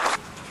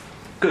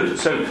Good.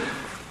 So,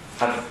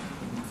 I'm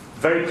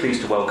very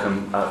pleased to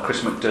welcome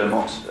Chris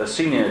McDermott, a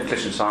senior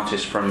clinician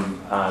scientist from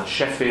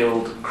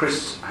Sheffield.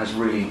 Chris has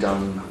really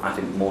done, I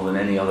think, more than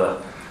any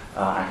other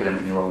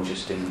academic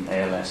neurologist in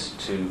ALS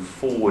to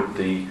forward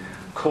the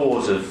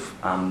cause of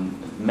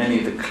many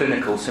of the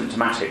clinical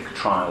symptomatic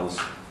trials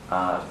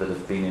that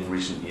have been in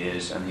recent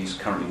years, and he's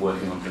currently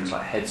working on things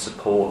like head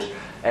support,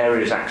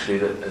 areas actually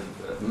that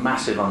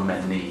massive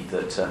unmet need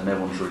that no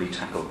one's really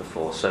tackled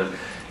before. So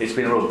it's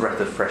been a real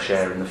breath of fresh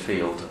air in the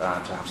field to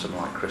have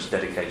someone like Chris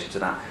dedicated to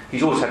that.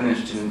 He's always had an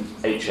interest in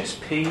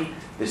HSP,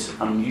 this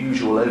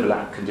unusual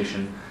overlap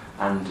condition,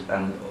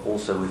 and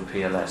also with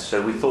PLS.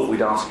 So we thought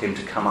we'd ask him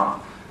to come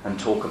up and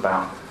talk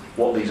about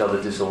what these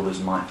other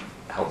disorders might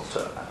help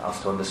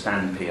us to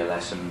understand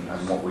PLS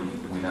and what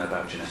we know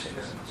about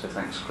genetics. So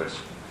thanks, Chris.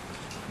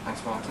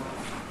 Thanks, Martin.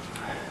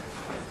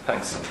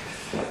 Thanks.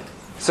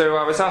 So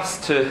I was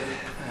asked to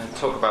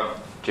talk about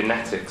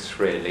genetics,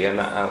 really, and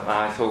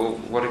I thought,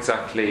 what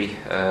exactly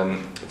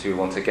do we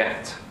want to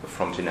get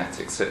from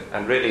genetics?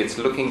 And really, it's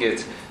looking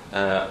at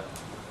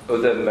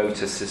other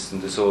motor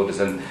system disorders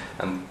and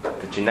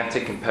the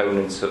genetic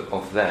components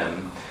of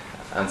them,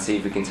 and see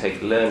if we can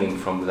take learning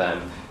from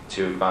them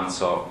to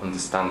advance our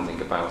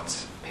understanding about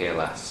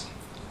PLS.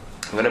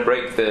 I'm going to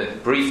break the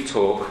brief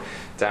talk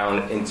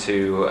down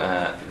into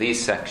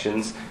these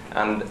sections,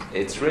 and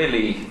it's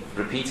really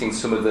repeating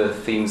some of the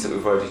themes that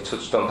we've already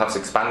touched on, perhaps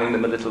expanding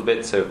them a little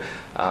bit. So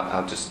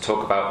I'll just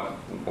talk about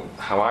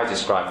how I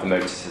describe the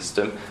motor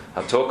system.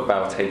 I'll talk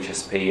about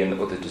HSP and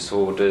other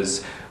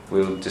disorders.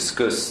 We'll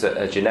discuss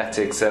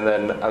genetics, and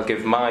then I'll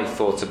give my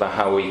thoughts about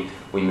how we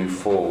move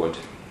forward.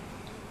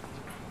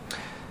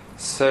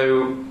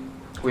 So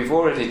we've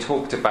already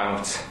talked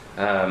about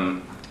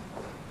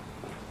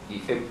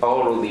are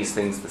all these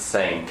things the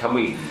same? Can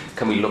we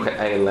look at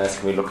ALS?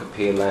 Can we look at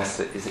PLS?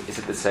 Is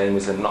it the same?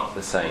 Is it not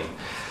the same?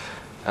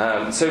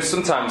 So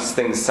sometimes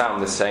things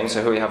sound the same.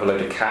 So here we have a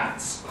load of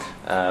cats,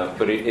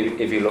 but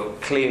if you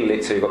look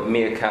clearly, so you've got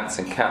meerkats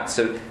and cats.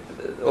 So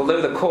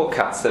although the core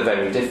cats, they're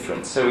very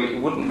different. So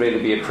it wouldn't really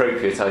be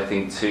appropriate, I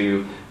think,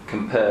 to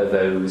compare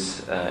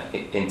those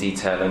in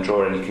detail and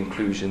draw any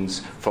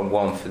conclusions from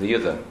one for the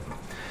other.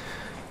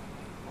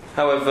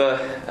 However,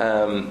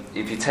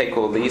 if you take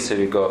all these, so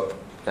you've got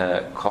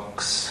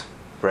Cox,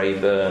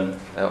 Braeburn,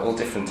 all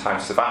different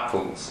types of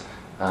apples.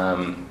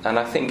 And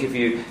I think if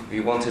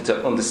you wanted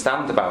to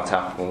understand about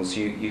apples,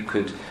 you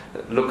could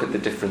look at the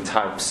different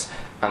types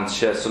and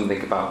share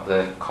something about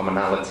the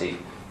commonality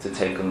to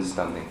take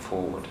understanding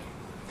forward.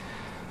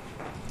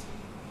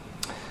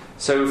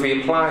 So if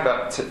we apply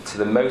that to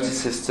the motor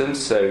system,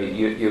 so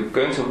you're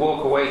going to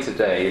walk away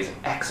today as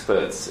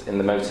experts in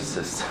the motor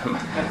system.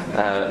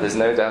 There's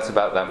no doubt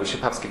about that. We should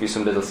perhaps give you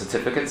some little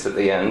certificates at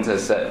the end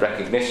as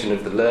recognition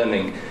of the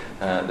learning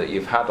that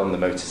you've had on the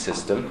motor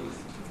system.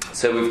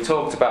 So we've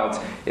talked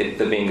about it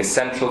there being a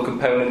central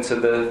component to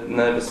the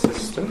nervous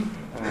system.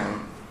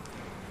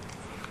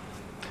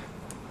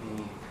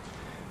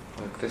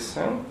 Work this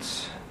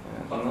out.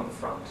 Bottom at the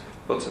front.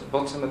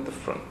 Bottom at the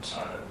front.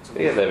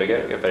 Yeah, there we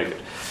go. Yeah, very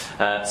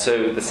good.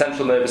 So the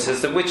central nervous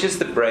system, which is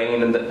the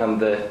brain and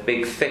the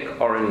big thick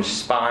orange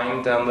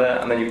spine down there,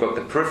 and then you've got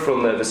the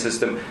peripheral nervous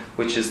system,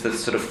 which is the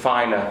sort of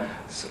finer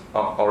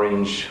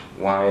orange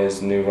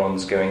wires,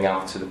 neurons going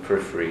out to the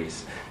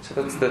peripheries. So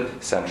that's the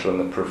central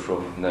and the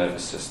peripheral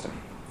nervous system.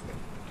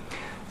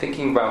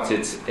 Thinking about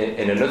it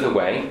in another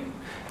way,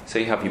 so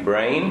you have your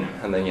brain,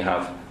 and then you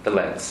have the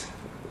legs.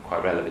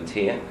 Quite relevant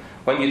here.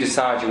 When you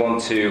decide you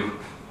want to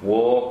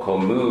walk or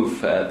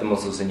move the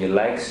muscles in your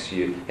legs,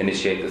 you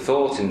initiate the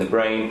thought in the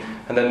brain,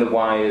 and then the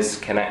wires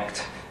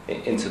connect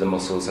into the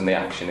muscles and the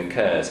action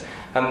occurs.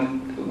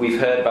 And we've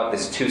heard about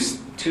this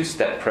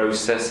two-step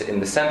process in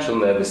the central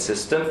nervous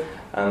system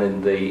and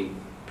in the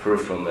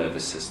peripheral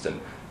nervous system,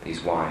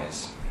 these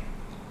wires.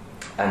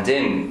 And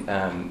in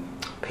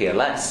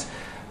PLS,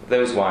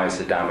 those wires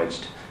are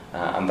damaged,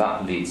 and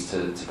that leads to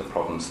the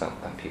problems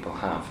that people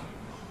have.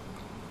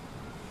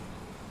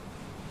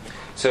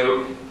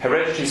 So,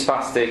 hereditary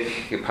spastic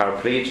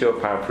paraplegia or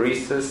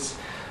paraparesis,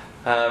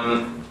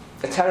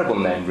 a terrible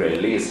name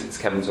really, as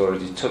Kevin's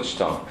already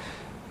touched on.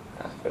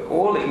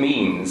 All it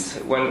means,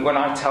 when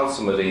I tell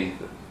somebody,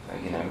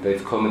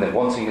 they've come and they're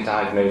wanting a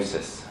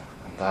diagnosis,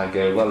 and I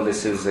go, well,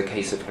 this is a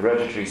case of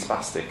hereditary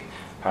spastic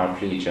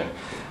paraplegia.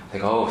 They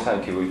go, oh,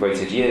 thank you, we've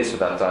waited years for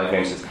that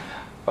diagnosis.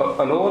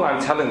 And all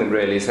I'm telling them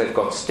really is they've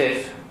got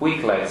stiff,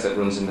 weak legs that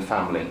runs in the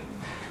family.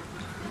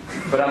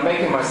 But I'm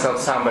making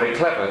myself sound very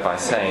clever by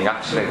saying,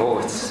 actually,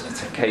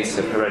 it's a case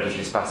of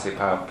hereditary spastic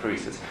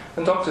paraparesis.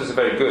 And doctors are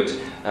very good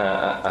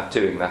at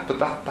doing that, but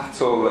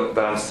that's all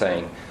that I'm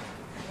saying.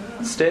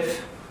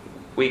 Stiff,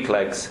 weak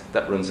legs,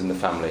 that runs in the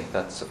family.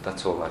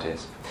 That's all that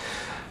is.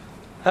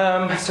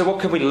 So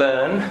what can we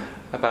learn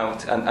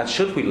about, and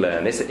should we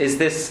learn? Is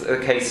this a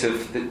case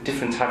of the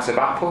different types of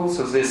apples,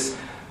 or is this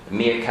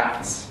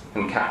meerkats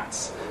and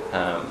cats?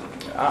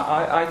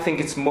 I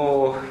think it's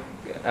more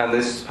and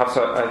this perhaps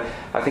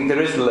I think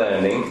there is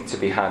learning to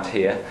be had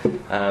here.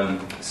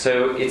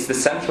 So it's the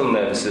central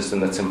nervous system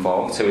that's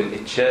involved, so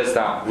it shares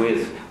that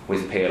with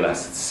PLS.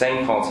 It's the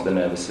same part of the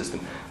nervous system.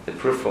 The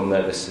peripheral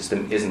nervous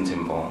system isn't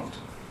involved.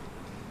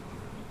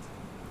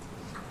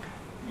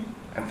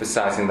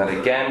 Emphasizing that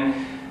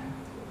again,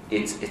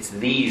 it's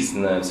these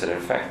nerves that are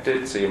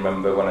affected. So you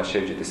remember when I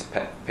showed you this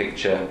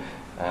picture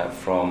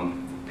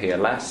from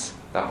PLS,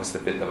 that was the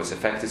bit that was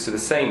affected. So the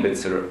same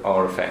bits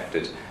are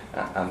affected,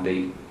 and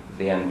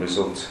the end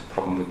result,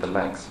 problem with the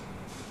legs.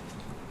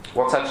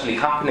 What's actually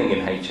happening in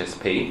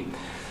HSP?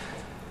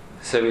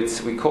 So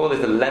we call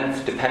it a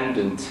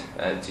length-dependent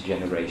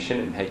degeneration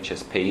in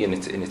HSP in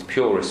its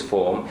purest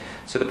form.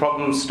 So the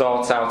problem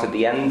starts out at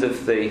the end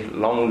of the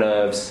long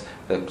nerves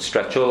that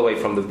stretch all the way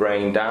from the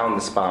brain down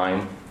the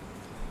spine,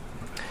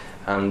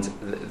 and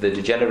the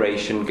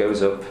degeneration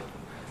goes up,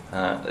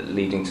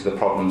 leading to the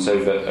problems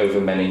over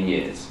many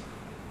years.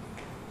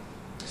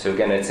 So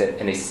again,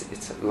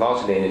 it's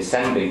largely an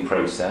ascending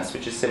process,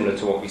 which is similar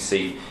to what we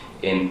see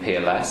in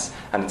PLS,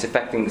 and it's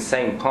affecting the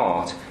same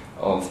part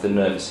of the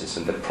nervous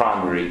system. The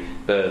primary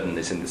burden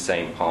is in the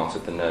same part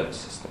of the nervous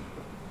system.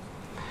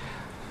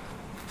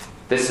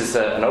 This is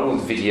an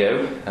old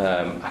video.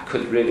 I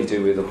could really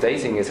do with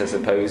updating it, I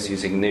suppose,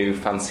 using new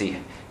fancy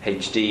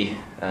HD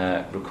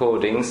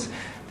recordings.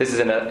 This is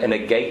in a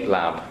gait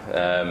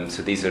lab.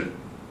 So these are,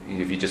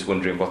 if you're just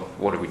wondering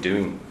what are we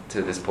doing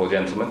to this poor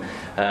gentleman.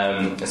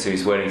 So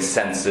he's wearing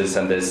sensors,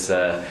 and there's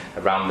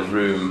around the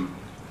room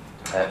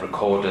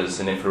recorders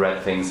and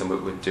infrared things, and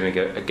we're doing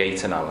a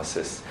gait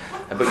analysis.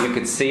 But you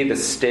can see the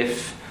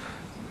stiff,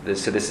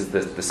 so this is the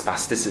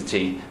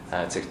spasticity.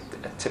 It's a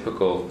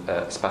typical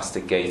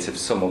spastic gait of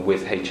someone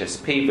with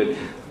HSP, but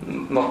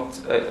not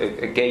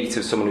a gait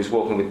of someone who's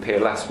walking with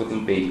PLS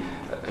wouldn't be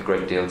a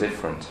great deal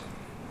different.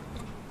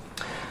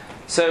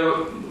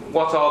 So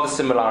what are the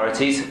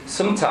similarities?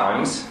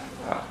 Sometimes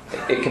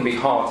it can be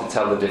hard to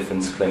tell the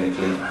difference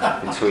clinically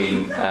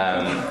between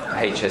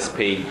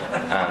HSP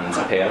and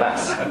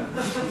PLS.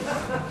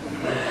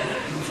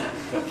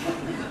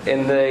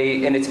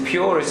 In its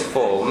purest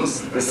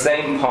forms, the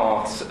same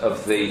parts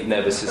of the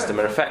nervous system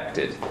are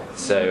affected.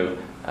 So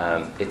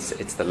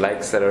it's the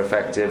legs that are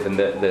affected, and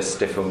they're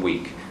stiff and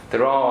weak.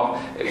 There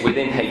are,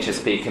 within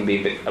HSP, can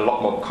be a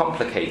lot more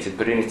complicated,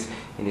 but in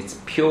its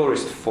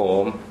purest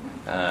form,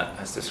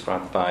 as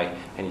described by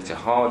Anita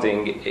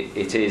Harding,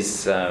 it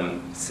is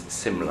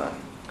similar.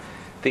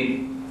 They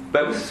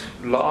both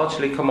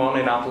largely come on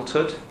in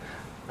adulthood,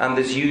 and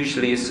there's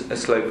usually a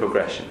slow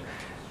progression.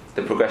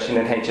 The progression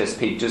in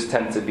HSP does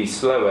tend to be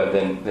slower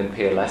than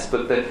PLS,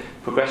 but the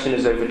progression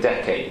is over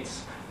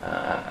decades,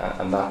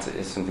 and that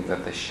is something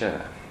that they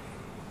share.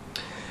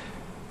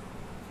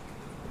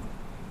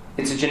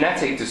 It's a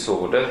genetic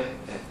disorder,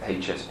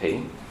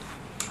 HSP.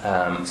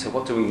 So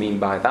what do we mean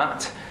by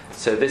that?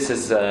 So this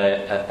is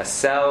a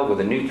cell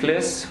with a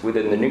nucleus.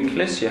 Within the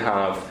nucleus you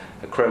have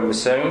a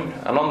chromosome,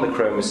 and on the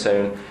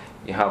chromosome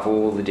you have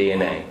all the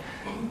DNA.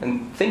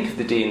 And think of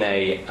the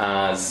DNA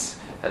as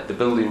the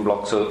building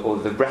blocks or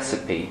the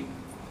recipe,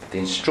 the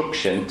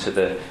instruction to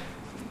the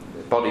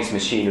body's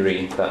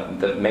machinery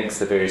that makes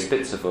the various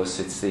bits of us.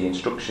 It's the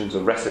instructions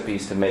or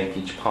recipes to make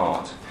each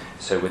part.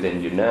 So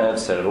within your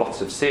nerves there are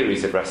lots of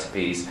series of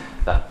recipes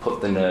that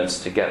put the nerves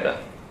together.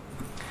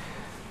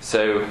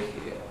 So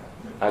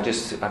I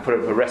put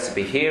up a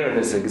recipe here, and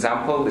as an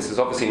example, this is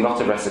obviously not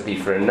a recipe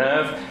for a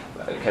nerve.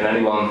 Can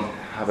anyone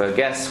have a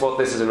guess what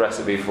this is a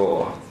recipe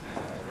for?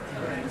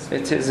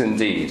 It is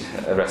indeed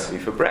a recipe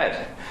for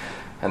bread.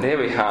 And here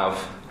we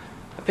have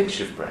a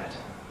picture of bread.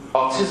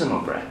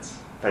 Artisanal breads,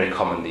 very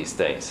common these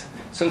days.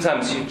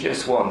 Sometimes you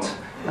just want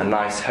a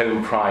nice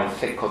home-fried,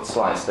 thick-cut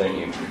slice, don't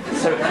you?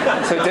 So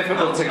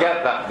difficult to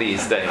get that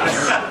these days.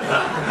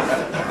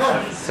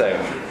 So,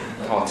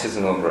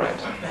 artisanal bread.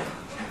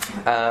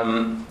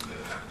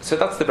 So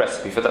that's the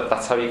recipe for that.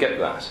 That's how you get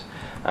that.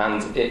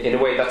 And in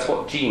a way, that's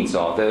what genes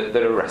are.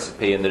 They're a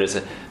recipe, and there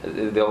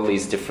are all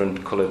these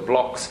different coloured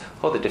blocks,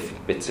 or the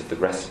different bits of the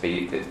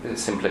recipe,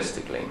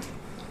 simplistically.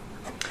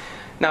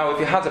 Now, if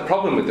you had a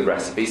problem with the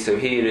recipe, so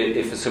here,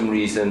 if for some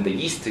reason the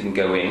yeast didn't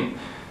go in,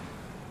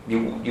 you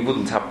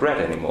wouldn't have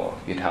bread anymore.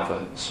 You'd have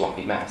a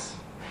sloppy mess.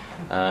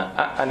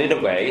 And in a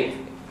way,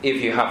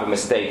 if you have a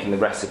mistake in the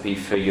recipe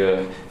for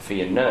your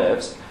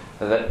nerves,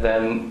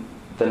 then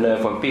the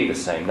nerve won't be the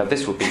same. Now,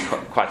 this would be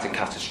quite a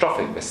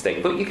catastrophic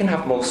mistake, but you can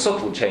have more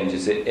subtle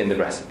changes in the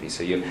recipe.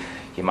 So you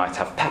might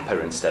have pepper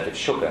instead of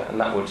sugar, and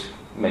that would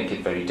make it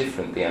very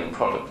different, the end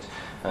product.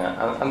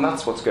 And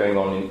that's what's going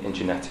on in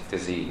genetic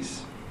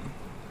disease.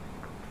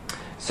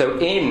 So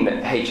in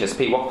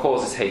HSP, what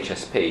causes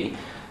HSP?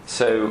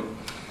 So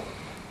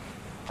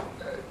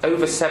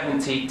over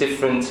 70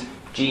 different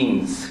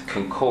genes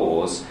can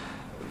cause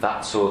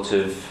that sort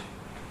of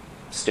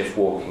stiff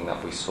walking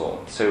that we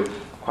saw. So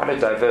quite a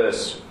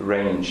diverse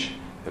range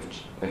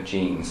of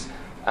genes.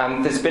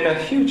 And there's been a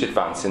huge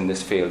advance in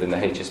this field, in the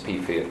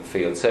HSP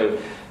field. So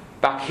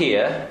back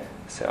here,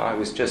 So I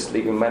was just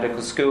leaving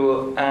medical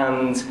school,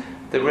 and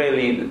there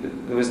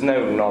was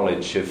no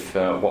knowledge of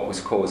what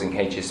was causing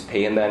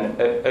HSP. And then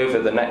over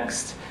the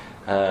next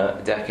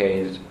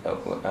decade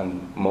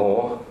and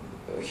more,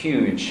 a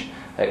huge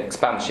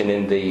expansion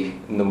in the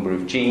number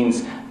of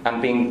genes,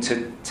 and being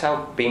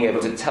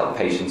able to tell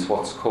patients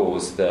what's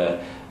caused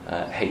their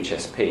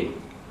HSP.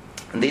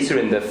 And these are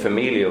in the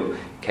familial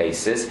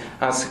cases.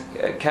 As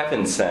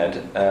Kevin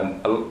said,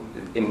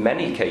 in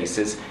many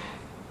cases,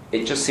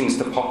 it just seems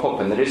to pop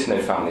up and there is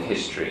no family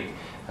history.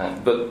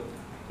 But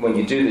when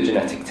you do the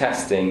genetic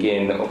testing,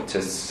 in up to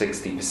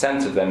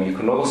 60% of them, you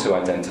can also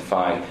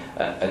identify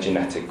a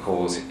genetic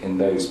cause in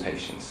those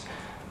patients.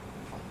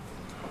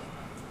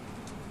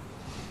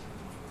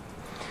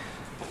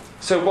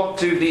 So what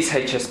do these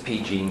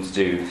HSP genes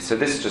do? So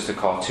this is just a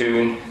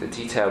cartoon. The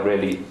detail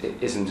really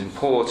isn't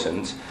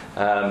important.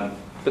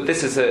 But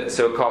this is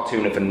a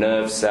cartoon of a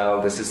nerve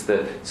cell. This is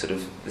the sort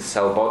of the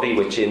cell body,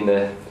 which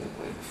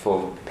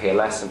for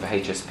PLS and for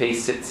HSP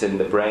sits in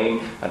the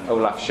brain. And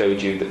Olaf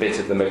showed you the bit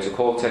of the motor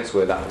cortex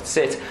where that would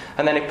sit.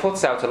 And then it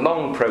puts out a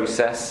long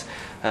process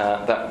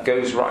that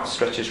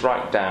stretches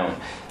right down.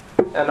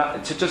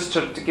 And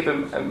to give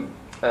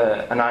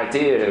an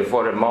idea of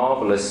what a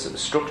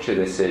marvellous structure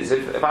this is,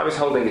 if I was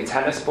holding a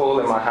tennis ball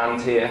in my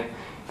hand here,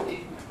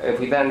 if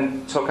we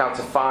then took out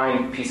a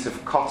fine piece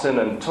of cotton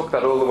and took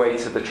that all the way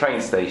to the train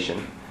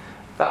station,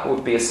 that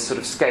would be a sort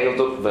of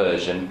scaled up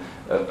version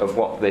of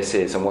what this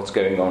is and what's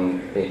going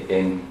on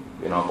in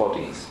our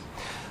bodies.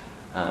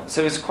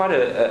 So it's quite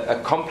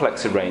a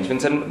complex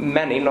arrangement, and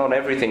not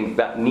everything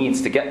that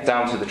needs to get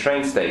down to the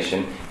train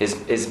station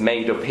is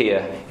made up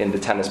here in the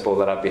tennis ball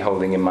that I'd be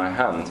holding in my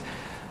hand.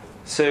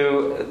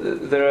 So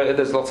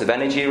there's lots of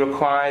energy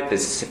required,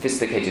 there's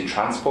sophisticated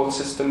transport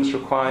systems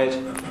required,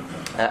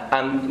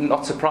 and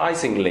not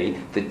surprisingly,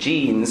 the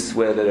genes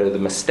where there are the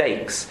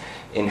mistakes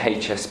in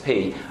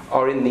HSP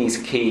are in these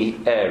key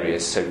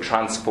areas, so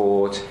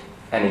transport,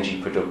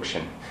 energy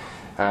production.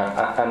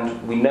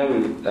 And we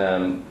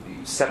know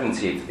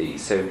 70 of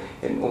these, so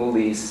in all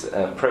these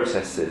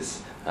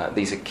processes,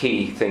 these are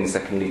key things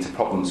that can lead to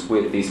problems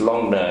with these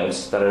long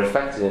nerves that are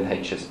affected in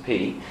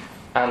HSP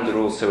and are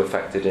also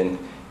affected in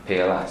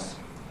PLS.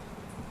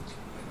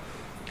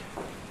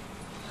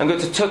 I'm going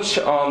to touch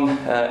on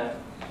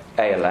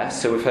ALS.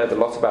 So we've heard a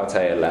lot about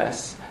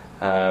ALS.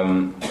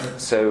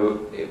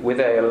 So with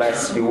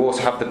ALS, you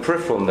also have the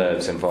peripheral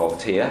nerves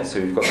involved here.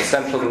 So we've got the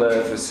central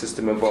nervous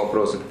system involved, but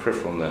also the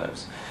peripheral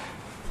nerves.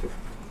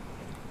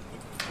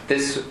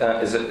 This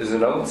is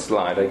an old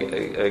slide. I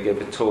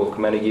gave a talk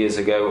many years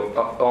ago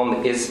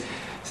on it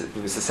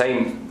was the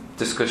same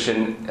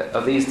discussion.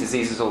 Are these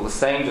diseases all the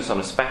same, just on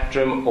a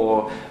spectrum,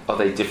 or are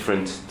they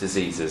different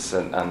diseases?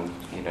 And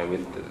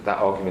that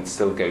argument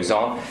still goes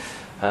on.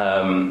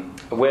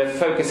 We're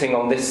focusing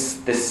on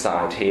this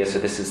side here, so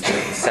this is the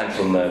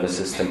central nervous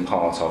system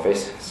part of it.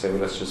 So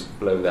let's just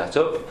blow that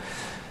up.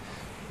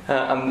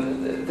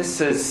 And this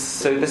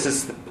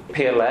is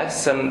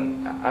PLS,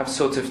 and I've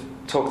sort of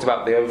talked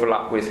about the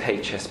overlap with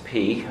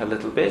HSP a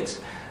little bit.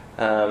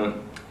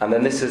 And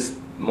then this is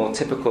more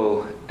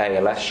typical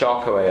ALS,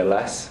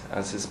 Charcot-ALS,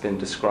 as has been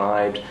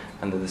described,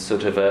 and there's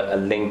sort of a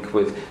link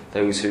with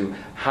those who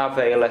have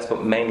ALS,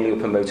 but mainly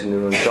upper motor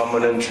neuron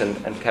dominant,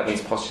 and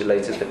Kevin's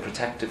postulated the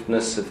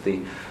protectiveness of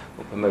the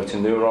upper motor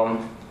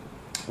neuron.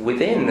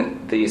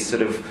 Within these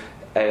sort of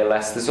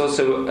ALS, there's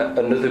also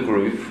another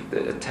group,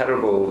 a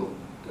terrible...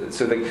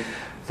 So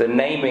the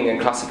naming and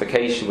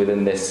classification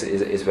within this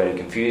is very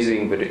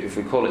confusing, but if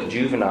we call it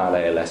juvenile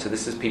ALS, so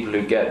this is people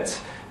who get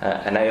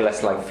an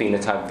ALS-like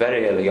phenotype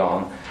very early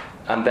on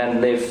and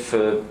then live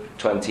for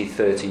 20,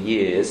 30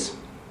 years.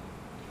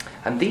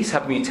 And these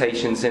have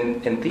mutations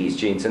in these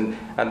genes, and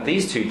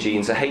these two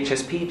genes are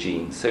HSP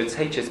genes. So it's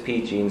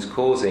HSP genes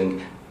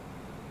causing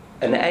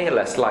an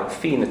ALS-like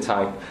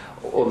phenotype,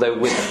 although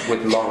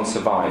with long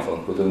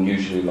survival, with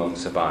unusually long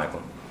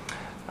survival.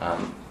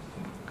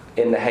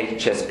 In the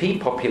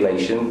HSP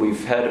population,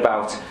 we've heard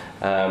about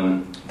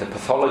the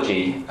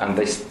pathology and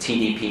this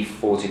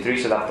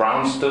TDP43, so that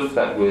brown stuff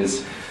that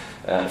was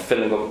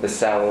filling up the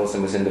cells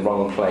and was in the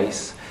wrong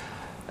place.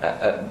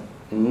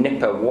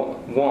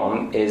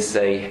 NIPA1 is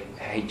a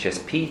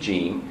HSP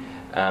gene,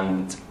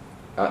 and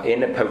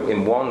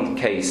in one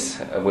case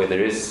where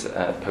there is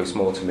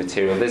post-mortem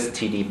material, there's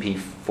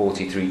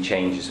TDP43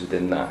 changes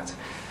within that.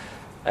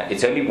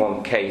 It's only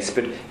one case,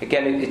 but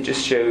again, it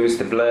just shows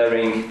the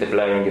blurring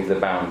of the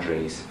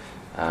boundaries.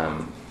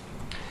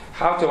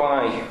 How do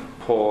I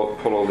pull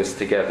all this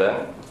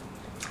together?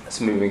 It's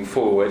moving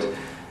forward.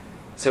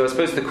 So I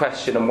suppose the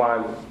question, and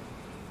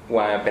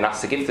why I've been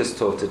asked to give this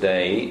talk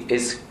today,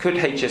 is could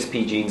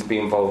HSP genes be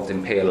involved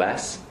in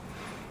PLS?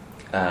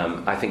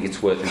 I think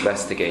it's worth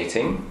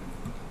investigating.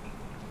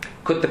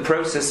 Could the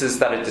processes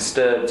that are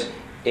disturbed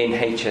in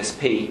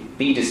HSP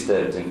be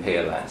disturbed in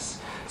PLS?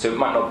 So it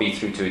might not be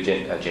through to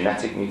a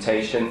genetic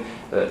mutation,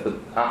 but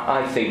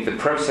I think the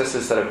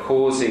processes that are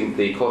causing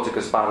the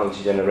corticospinal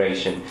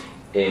degeneration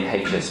in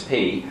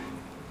HSP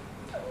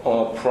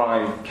are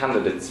prime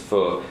candidates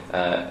for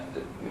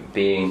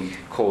being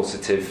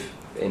causative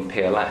in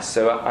PLS.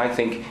 So I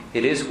think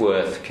it is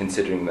worth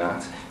considering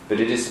that, but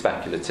it is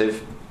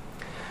speculative.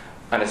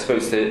 And I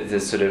suppose the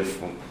sort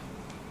of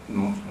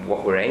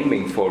what we're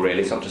aiming for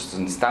really is not just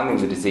understanding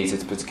the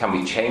disease, but can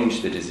we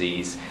change the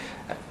disease?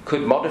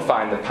 Could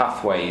modifying the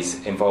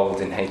pathways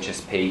involved in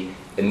HSP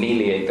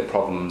ameliorate the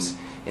problems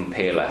in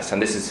PLS?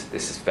 And this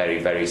is very,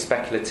 very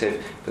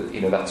speculative, but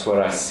that's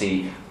where I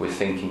see we're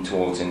thinking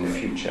towards in the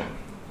future.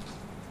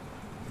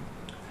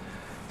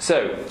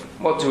 So,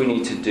 what do we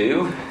need to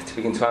do to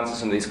begin to answer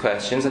some of these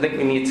questions? I think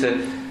we need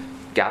to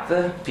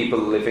gather people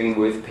living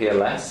with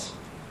PLS.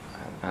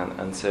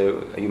 And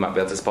so you might be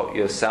able to spot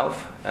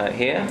yourself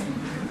here.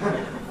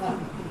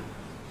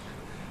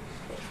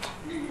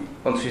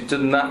 Once we've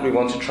done that, we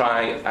want to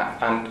try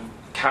and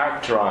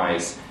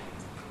characterise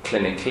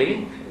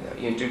clinically.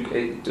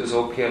 Does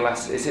all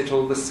PLS, is it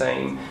all the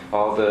same?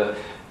 Are there,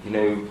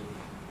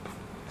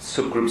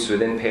 subgroups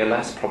within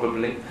PLS?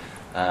 Probably.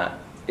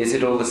 Is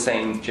it all the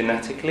same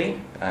genetically?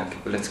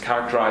 Let's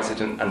characterise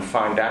it and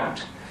find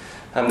out.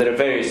 And there are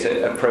various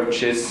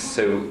approaches,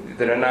 so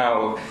there are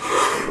now,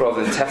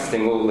 rather than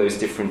testing all those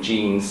different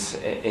genes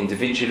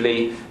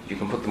individually, you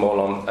can put them all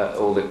on,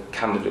 all the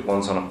candidate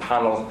ones on a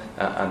panel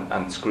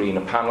and screen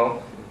a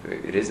panel.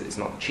 It's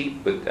not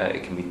cheap, but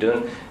it can be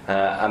done.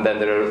 And then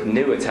there are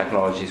newer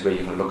technologies where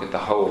you can look at the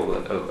whole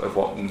of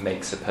what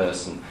makes a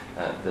person,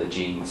 the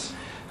genes.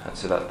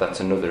 So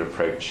that's another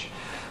approach.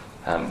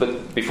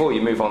 But before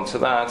you move on to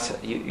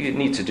that, you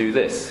need to do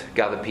this: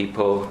 gather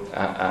people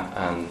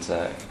and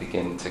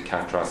begin to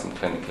characterise them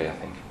clinically, I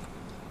think.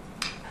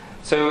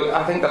 So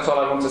I think that's all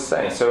I want to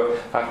say. So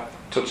I've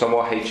touched on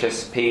what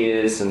HSP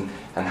is and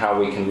how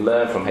we can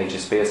learn from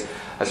HSP.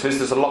 I suppose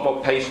there's a lot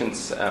more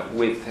patients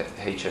with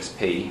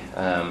HSP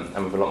and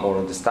we have a lot more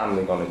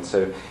understanding on it.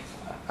 So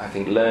I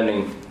think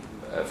learning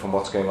from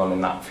what's going on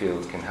in that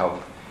field can help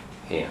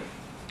here.